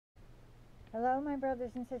Hello, my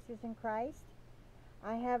brothers and sisters in Christ.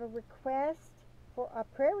 I have a request for a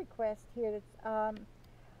prayer request here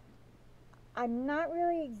I'm not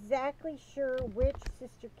really exactly sure which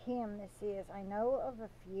Sister Kim this is. I know of a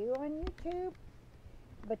few on YouTube,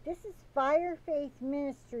 but this is Fire Faith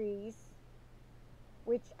Ministries,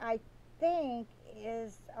 which I think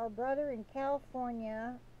is our brother in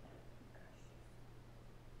California.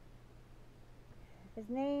 His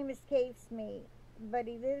name escapes me, but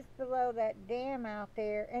he lives below that dam out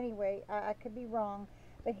there. Anyway, I could be wrong,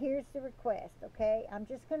 but here's the request, okay? I'm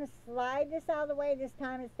just going to slide this out of the way this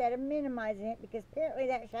time instead of minimizing it, because apparently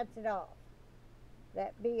that shuts it off.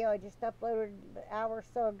 That video I just uploaded an hour or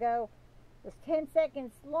so ago was 10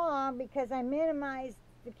 seconds long because I minimized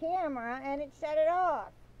the camera and it shut it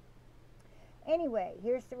off. Anyway,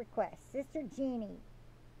 here's the request. Sister Jeannie,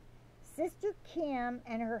 Sister Kim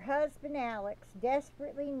and her husband Alex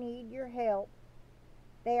desperately need your help.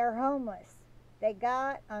 They are homeless. They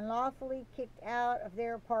got unlawfully kicked out of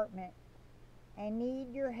their apartment and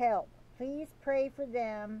need your help. Please pray for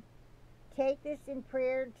them. Take this in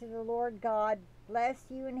prayer to the Lord God. Bless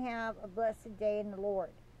you and have a blessed day in the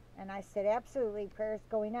Lord. And I said, absolutely, prayer's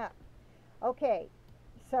going up. Okay,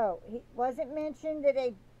 so it wasn't mentioned that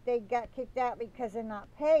they got kicked out because they're not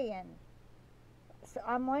paying. So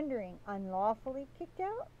I'm wondering, unlawfully kicked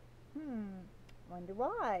out? Wonder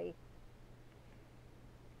why.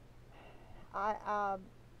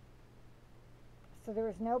 So there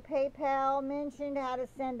was no PayPal mentioned, how to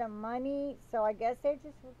send them money. So I guess they're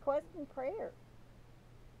just requesting prayer.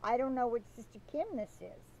 I don't know which Sister Kim this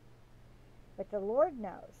is, but the Lord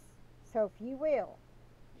knows. So if you will,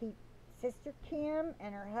 keep Sister Kim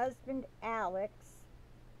and her husband Alex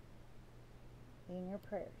in your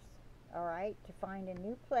prayers. All right, to find a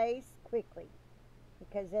new place quickly,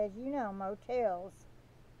 because as you know, motels,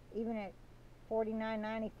 even at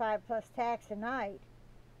 $49.95 plus tax a night,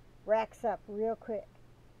 racks up real quick.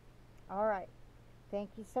 All right, thank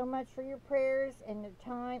you so much for your prayers and your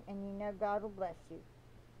time, and you know God will bless you.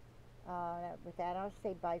 With that, I'll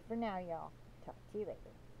say bye for now, y'all. Talk to you later.